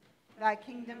name. Thy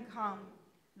kingdom come,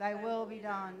 thy will be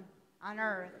done, on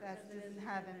earth as it is in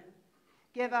heaven.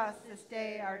 Give us this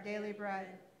day our daily bread,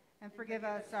 and forgive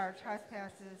us our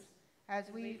trespasses,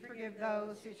 as we forgive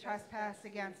those who trespass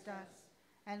against us.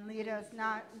 And lead us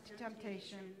not into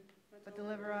temptation, but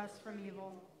deliver us from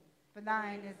evil. For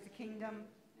thine is the kingdom,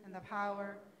 and the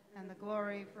power, and the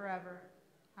glory forever.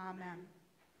 Amen.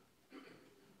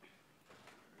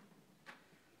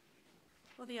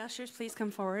 Will the ushers please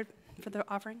come forward for the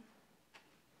offering?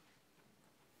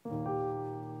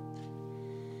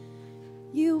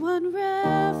 You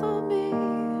unravel me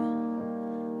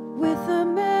with a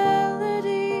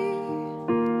melody.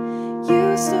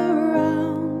 You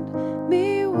surround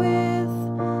me with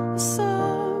a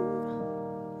song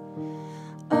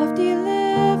of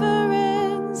deliverance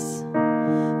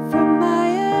from my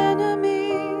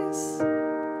enemies,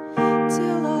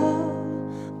 till all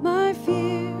my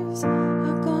fears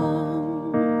are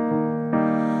gone.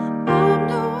 I'm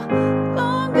no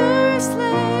longer a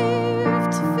slave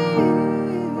to fear.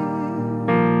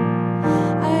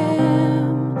 I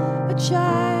am a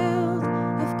child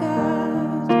of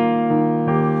God.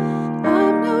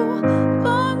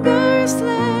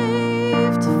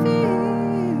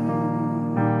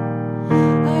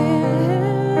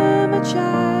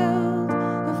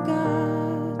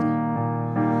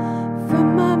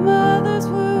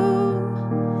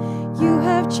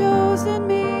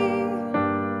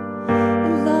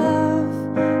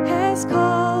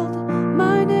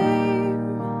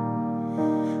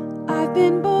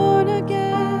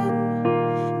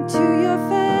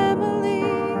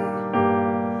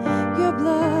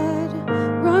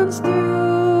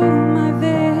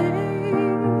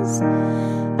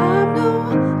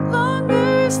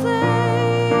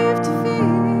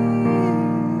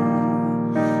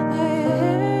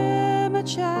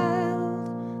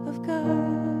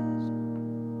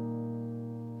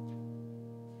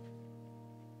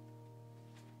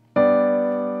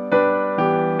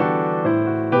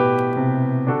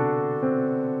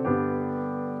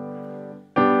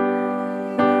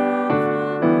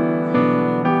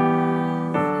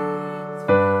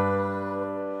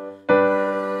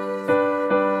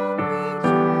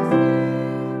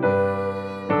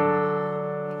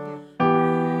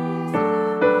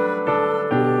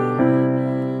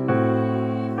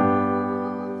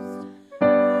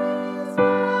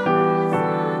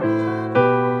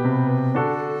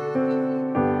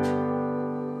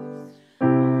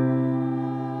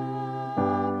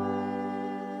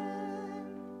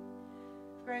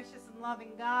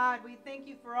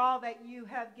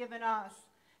 have given us.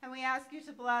 And we ask you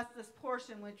to bless this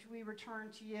portion which we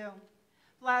return to you.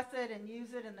 Bless it and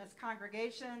use it in this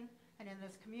congregation and in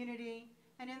this community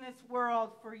and in this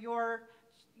world for your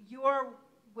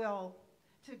will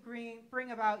to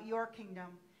bring about your kingdom.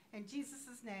 In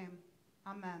Jesus' name,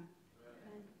 amen.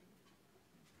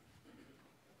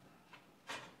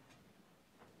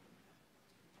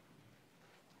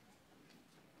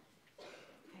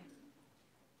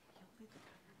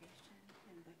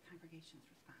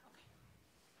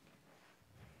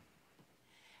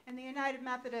 In the United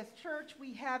Methodist Church,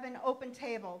 we have an open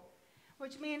table,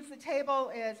 which means the table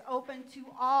is open to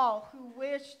all who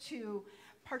wish to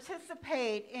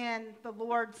participate in the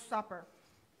Lord's Supper.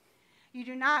 You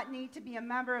do not need to be a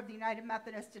member of the United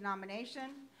Methodist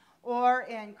denomination or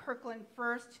in Kirkland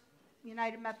First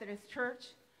United Methodist Church.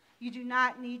 You do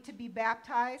not need to be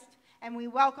baptized, and we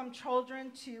welcome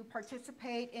children to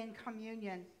participate in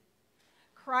communion.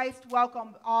 Christ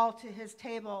welcomed all to his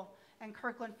table, and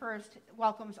Kirkland First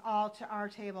welcomes all to our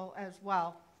table as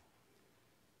well.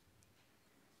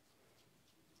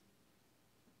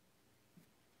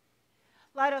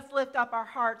 Let us lift up our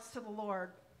hearts to the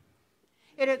Lord.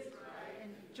 It is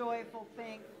a joyful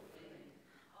thing,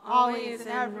 always and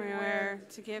everywhere,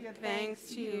 to give thanks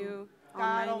to you,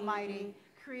 God Almighty,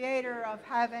 creator of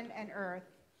heaven and earth.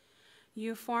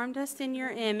 You formed us in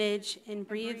your image and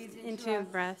breathed into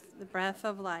the breath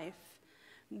of life.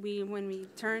 When we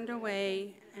turned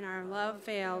away and our love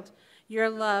failed, your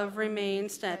love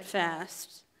remained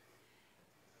steadfast.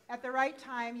 At the right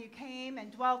time, you came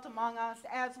and dwelt among us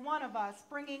as one of us,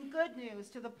 bringing good news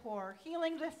to the poor,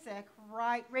 healing the sick,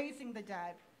 raising the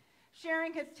dead,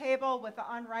 sharing his table with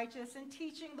the unrighteous, and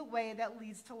teaching the way that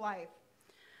leads to life.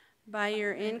 By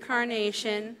your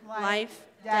incarnation, life,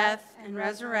 death, and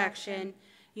resurrection,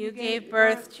 you gave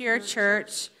birth to your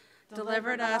church,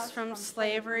 delivered us from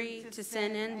slavery to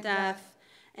sin and death,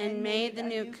 and made the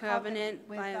new covenant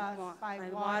by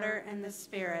water and the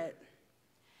Spirit.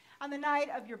 On the night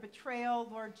of your betrayal,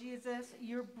 Lord Jesus,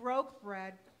 you broke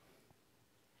bread,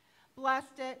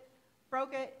 blessed it,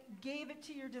 broke it, gave it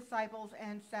to your disciples,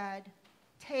 and said,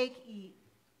 "Take, eat.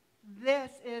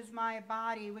 This is my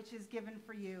body, which is given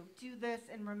for you. Do this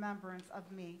in remembrance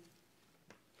of me."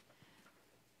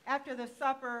 After the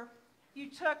supper,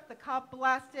 you took the cup,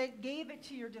 blessed it, gave it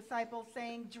to your disciples,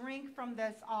 saying, "Drink from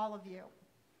this, all of you.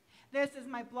 This is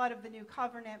my blood of the new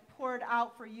covenant, poured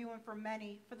out for you and for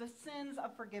many, for the sins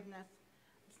of forgiveness,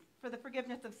 for the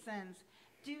forgiveness of sins.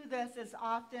 Do this as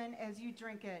often as you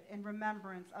drink it in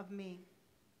remembrance of me."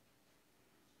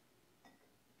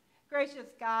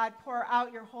 Gracious God, pour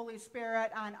out your Holy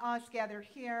Spirit on us gathered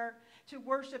here to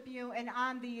worship you and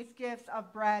on these gifts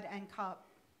of bread and cup.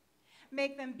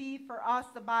 Make them be for us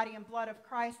the body and blood of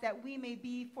Christ, that we may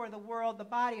be for the world the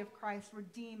body of Christ,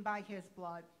 redeemed by his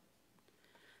blood.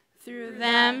 Through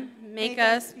them, make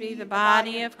us be the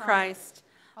body of Christ,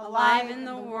 alive in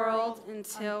the world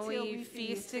until we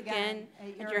feast again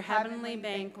at your heavenly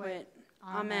banquet.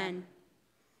 Amen.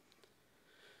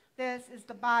 This is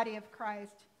the body of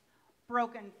Christ,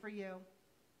 broken for you.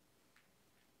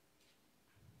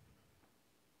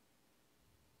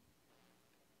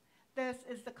 This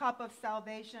is the cup of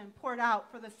salvation, poured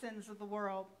out for the sins of the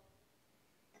world.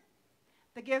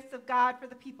 The gifts of God for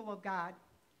the people of God.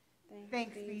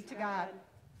 Thanks be to God.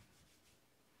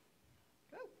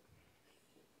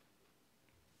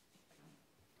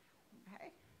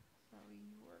 Okay, so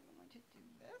you are going to do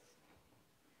this.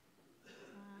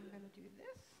 I'm going to do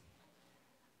this.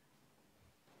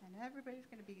 And everybody's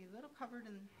going to be a little covered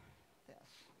in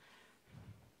this.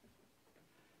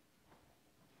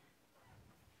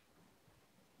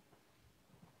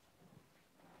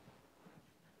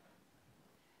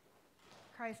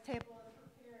 Christ's table is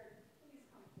prepared. Please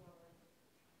come forward.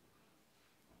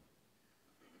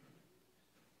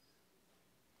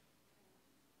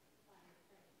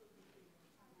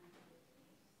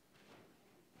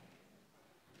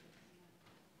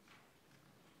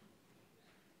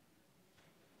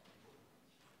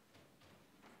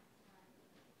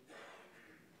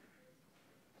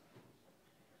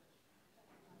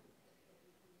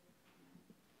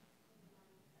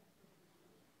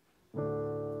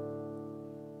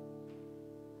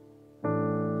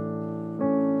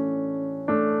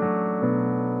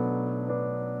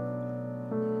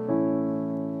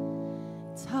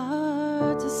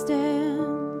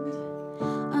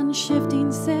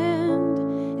 Shifting sand,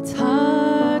 it's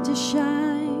hard to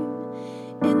shine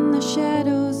in the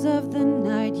shadows of the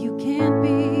night. You can't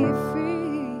be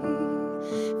free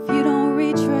if you don't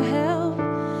reach for help.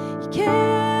 You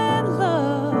can't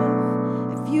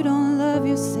love if you don't love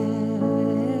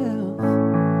yourself.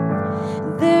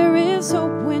 There is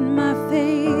hope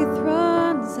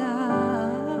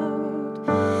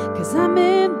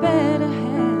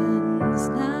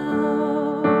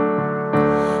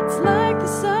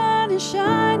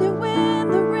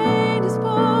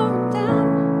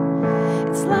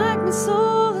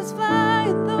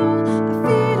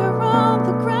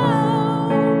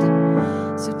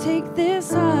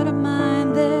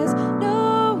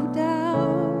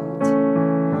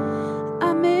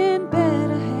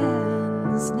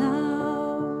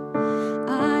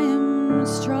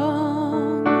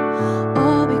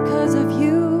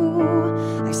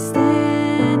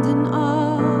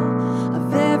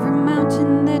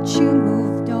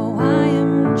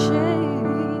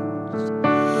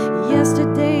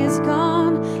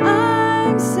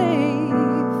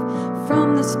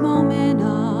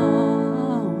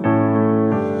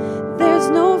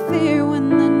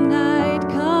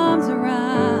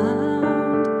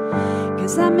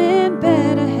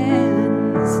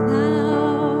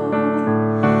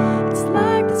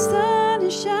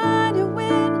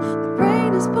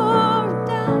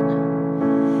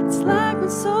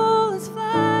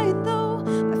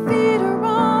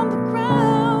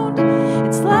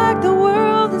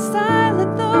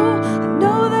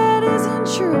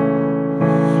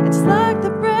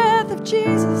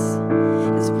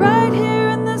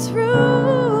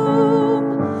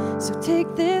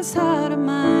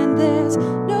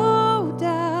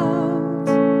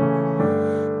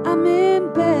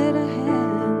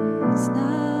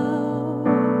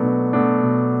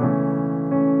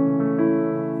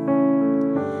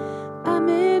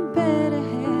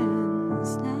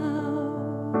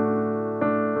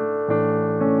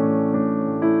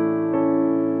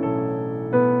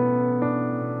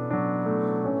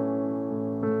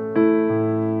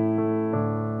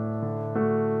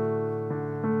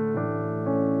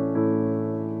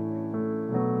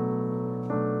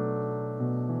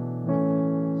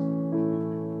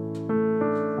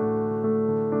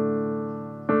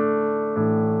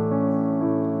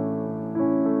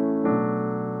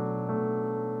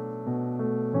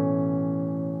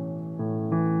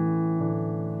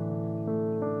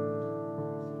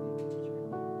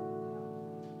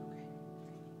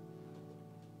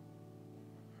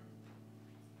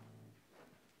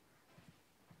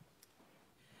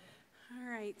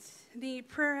right, the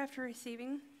prayer after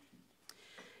receiving.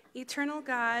 Eternal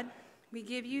God, we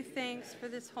give you thanks for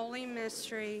this holy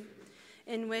mystery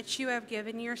in which you have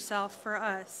given yourself for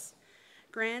us.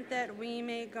 Grant that we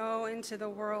may go into the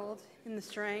world in the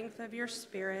strength of your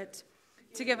Spirit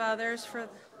to give others for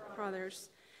others.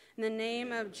 In the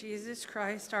name of Jesus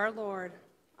Christ our Lord.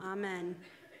 Amen.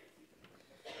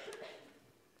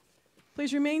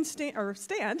 Please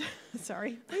stand.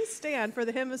 Sorry. Please stand for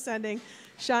the hymn ascending.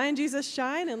 Shine, Jesus,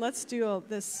 shine. And let's do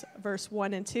this verse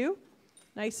 1 and 2.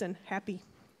 Nice and happy.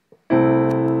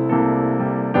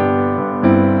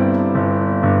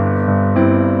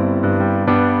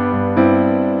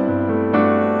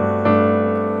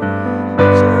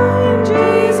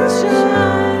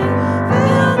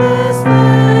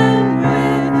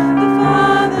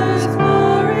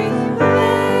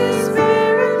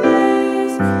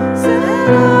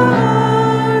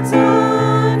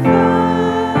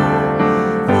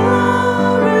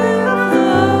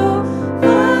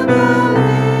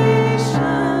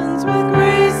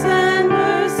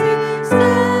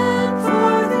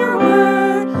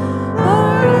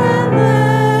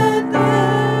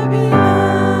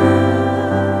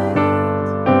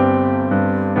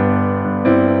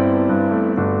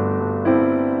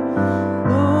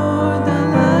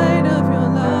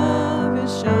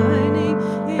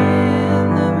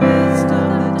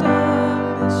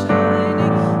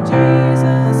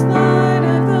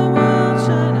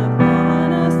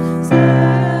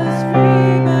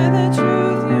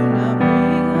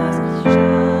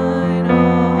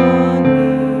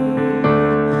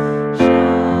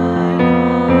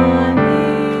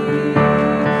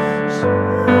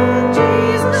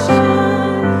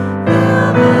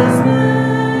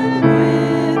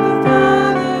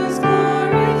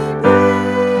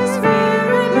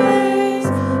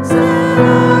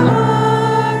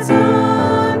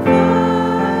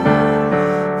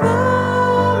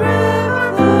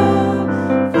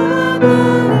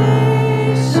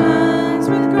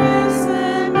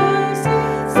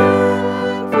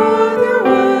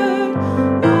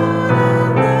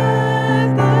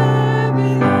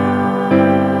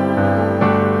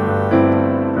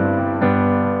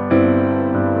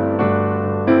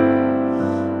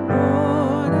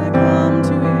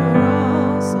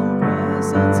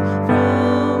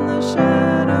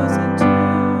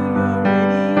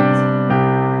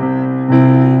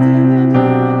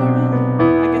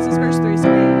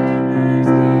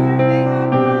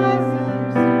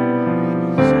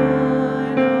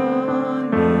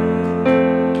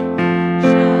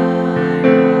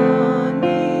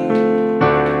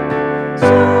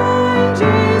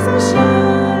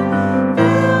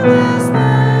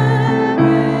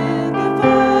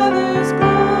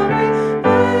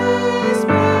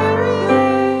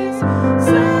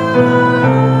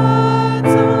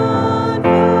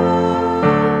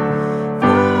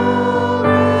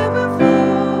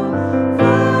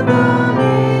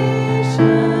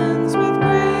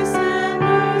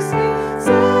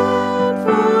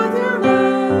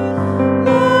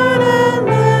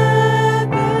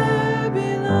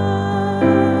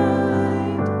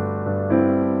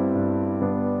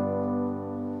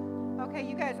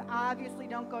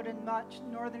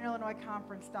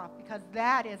 Because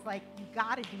that is like, you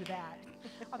got to do that.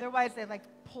 Otherwise, they like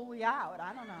pull you out.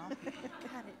 I don't know.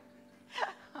 Got it.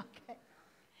 Okay.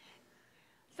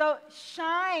 So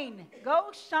shine.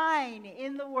 Go shine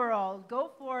in the world.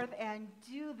 Go forth and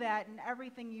do that in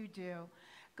everything you do.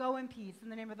 Go in peace. In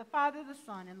the name of the Father, the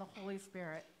Son, and the Holy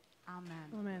Spirit. Amen.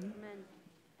 Amen. Amen.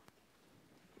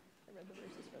 I read the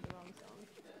verses for the wrong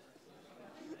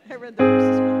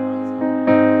song.